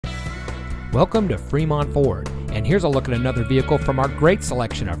Welcome to Fremont Ford, and here's a look at another vehicle from our great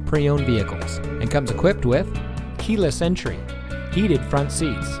selection of pre-owned vehicles, and comes equipped with keyless entry, heated front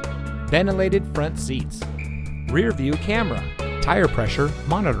seats, ventilated front seats, rear view camera, tire pressure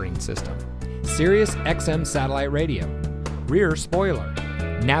monitoring system, Sirius XM satellite radio, rear spoiler,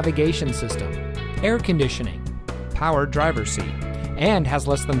 navigation system, air conditioning, power driver's seat, and has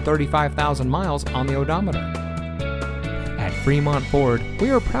less than 35,000 miles on the odometer. At Fremont Ford, we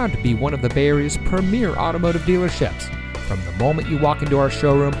are proud to be one of the Bay Area's premier automotive dealerships. From the moment you walk into our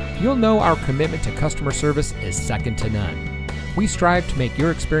showroom, you'll know our commitment to customer service is second to none. We strive to make your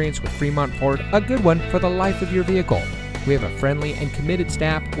experience with Fremont Ford a good one for the life of your vehicle. We have a friendly and committed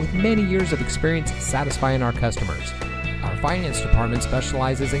staff with many years of experience satisfying our customers. Our finance department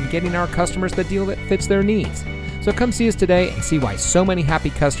specializes in getting our customers the deal that fits their needs. So come see us today and see why so many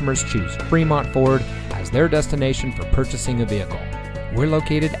happy customers choose Fremont Ford as their destination for purchasing a vehicle. We're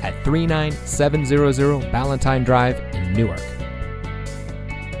located at 39700 Balentine Drive in Newark.